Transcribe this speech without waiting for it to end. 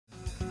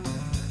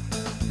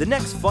The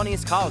next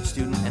Funniest College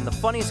Student and the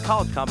Funniest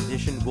College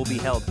competition will be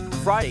held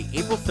Friday,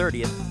 April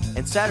 30th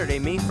and Saturday,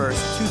 May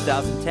 1st,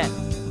 2010.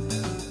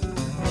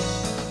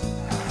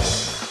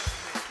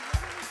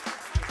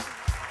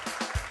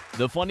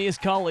 The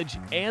funniest college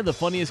and the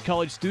funniest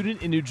college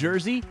student in New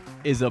Jersey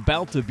is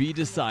about to be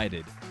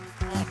decided.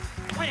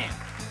 Wham!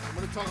 I'm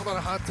going to talk about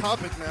a hot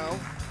topic now.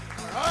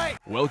 All right.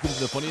 Welcome to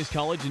the funniest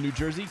college in New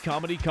Jersey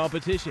comedy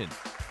competition,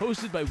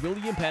 hosted by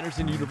William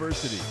Paterson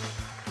University.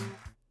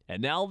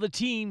 And now the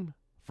team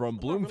from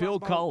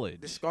Bloomfield College.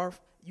 The scarf,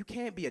 you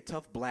can't be a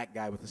tough black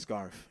guy with a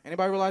scarf.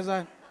 Anybody realize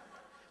that?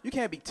 You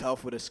can't be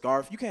tough with a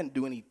scarf. You can't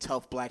do any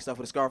tough black stuff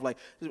with a scarf. Like,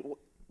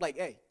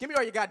 hey, give me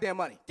all your goddamn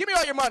money. Give me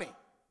all your money.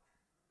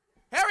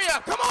 Hurry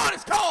up, come on,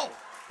 it's cold.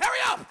 Hurry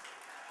up,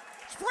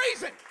 it's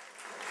freezing.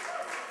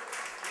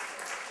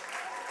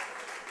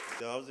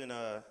 I was in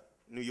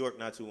New York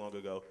not too long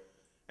ago,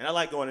 and I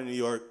like going to New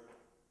York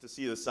to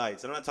see the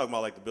sights. And I'm not talking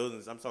about like the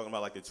buildings, I'm talking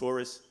about like the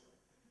tourists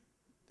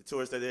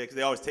that are there, because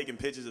they're always taking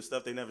pictures of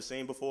stuff they've never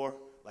seen before,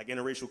 like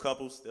interracial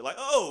couples. They're like,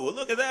 oh,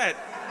 look at that.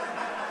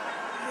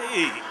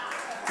 Hey,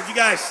 could you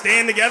guys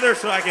stand together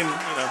so I can,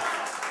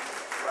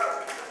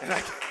 and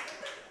I can.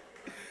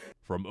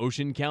 From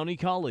Ocean County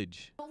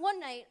College.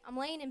 One night, I'm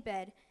laying in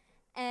bed,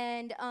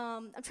 and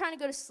I'm trying to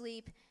go to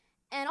sleep,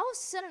 and all of a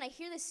sudden I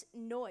hear this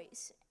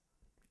noise.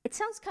 It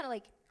sounds kind of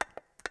like...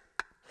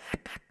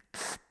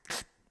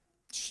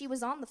 She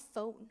was on the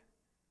phone.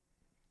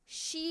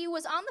 She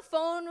was on the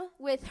phone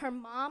with her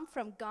mom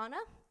from Ghana,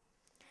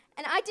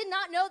 and I did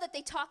not know that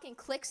they talk in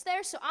clicks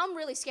there, so I'm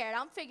really scared.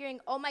 I'm figuring,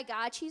 oh my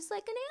God, she's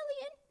like an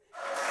alien.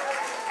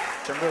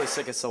 I'm really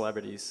sick of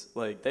celebrities.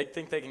 Like, they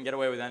think they can get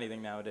away with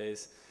anything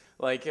nowadays.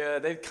 Like,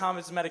 they have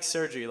cosmetic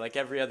surgery like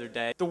every other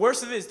day. The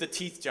worst of it is the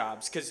teeth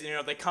jobs, because,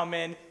 they come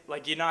in,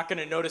 like, you're not going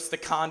to notice the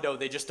condo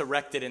they just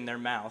erected in their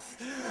mouth.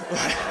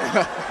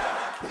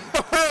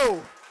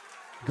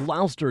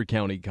 Gloucester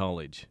County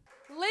College.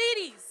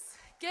 Ladies,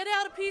 get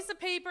out a piece of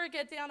paper,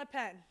 get down a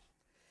pen.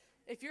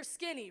 If you're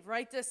skinny,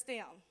 write this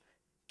down.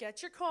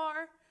 Get your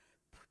car,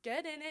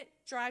 get in it,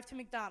 drive to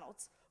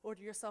McDonald's.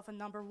 Order yourself a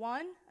number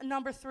 1, a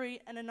number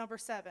 3, and a number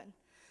 7.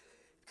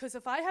 Because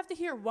if I have to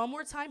hear one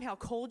more time how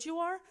cold you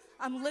are,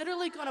 I'm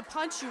literally going to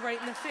punch you right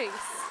in the face.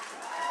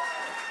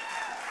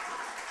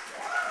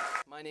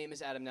 My name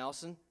is Adam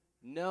Nelson.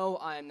 No,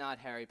 I am not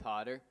Harry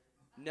Potter.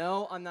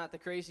 No, I'm not the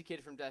crazy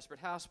kid from Desperate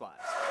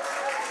Housewives.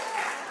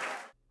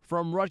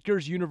 From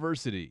Rutgers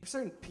University. There's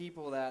certain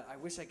people that I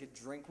wish I could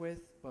drink with,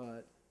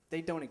 but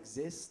they don't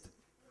exist.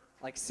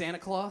 Like Santa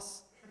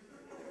Claus.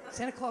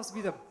 Santa Claus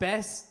would be the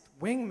best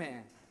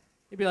wingman.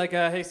 He'd be like,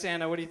 hey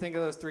Santa, what do you think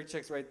of those 3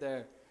 chicks right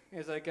there?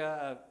 He's like,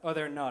 oh,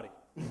 they're naughty.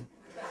 He'd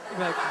be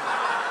like,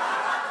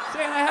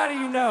 Santa, how do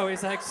you know?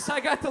 He's like,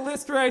 I got the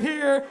list right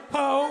here.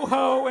 Ho,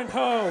 ho, and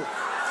ho.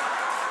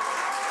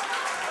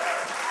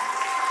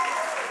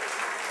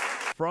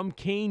 From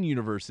Kane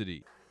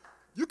University.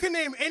 You can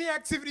name any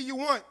activity you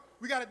want.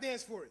 We got to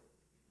dance for it.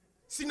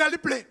 You know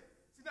what I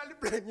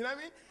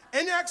mean?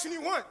 Any action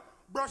you want.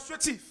 Brush your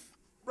teeth.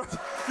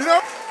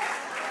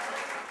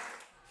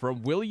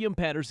 From William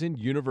Paterson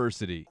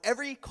University.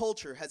 Every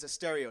culture has a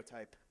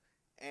stereotype.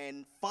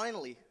 And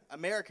finally,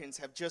 Americans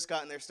have just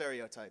gotten their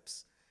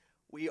stereotypes.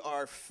 We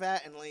are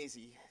fat and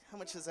lazy. How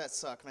much does that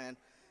suck, man?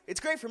 It's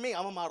great for me.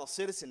 I'm a model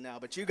citizen now,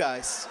 but you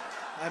guys,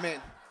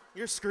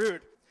 you're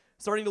screwed.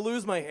 Starting to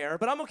lose my hair,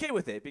 but I'm okay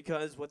with it,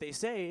 because what they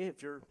say,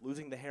 if you're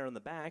losing the hair on the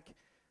back,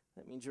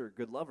 that means you're a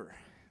good lover.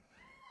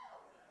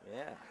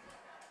 Yeah.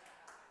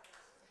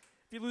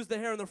 If you lose the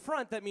hair on the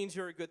front, that means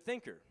you're a good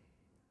thinker.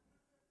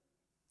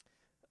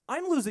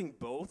 I'm losing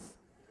both.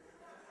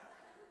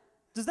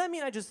 Does that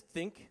mean I just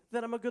think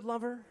that I'm a good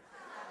lover?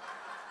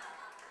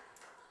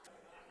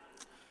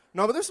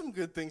 No, but there's some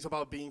good things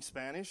about being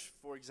Spanish.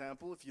 For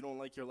example, if you don't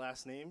like your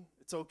last name,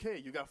 it's okay.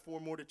 You got 4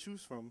 more to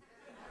choose from.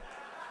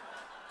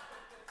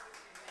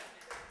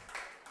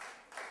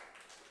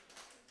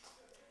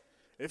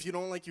 If you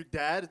don't like your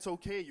dad, it's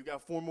okay. You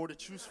got 4 more to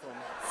choose from.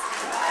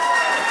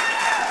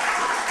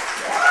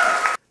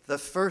 The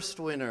first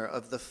winner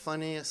of the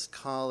funniest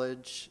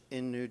college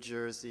in New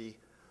Jersey,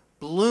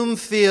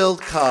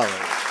 Bloomfield College.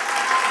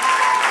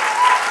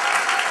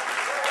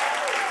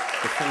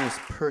 The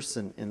funniest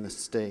person in the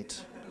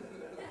state,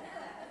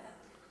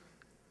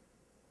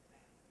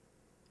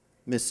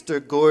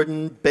 Mr.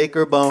 Gordon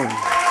Baker-Bone.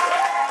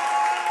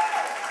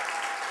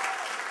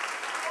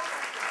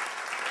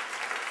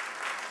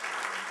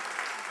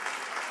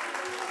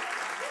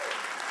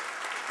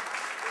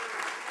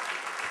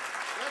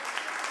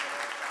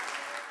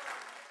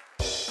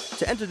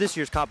 To enter this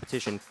year's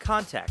competition,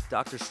 contact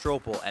Dr.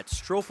 Stropel at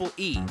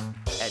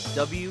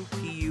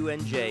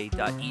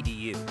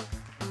stropele@wpunj.edu.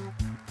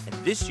 And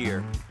this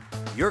year,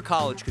 your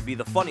college could be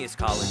the funniest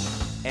college,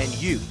 and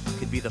you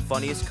could be the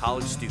funniest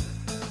college student.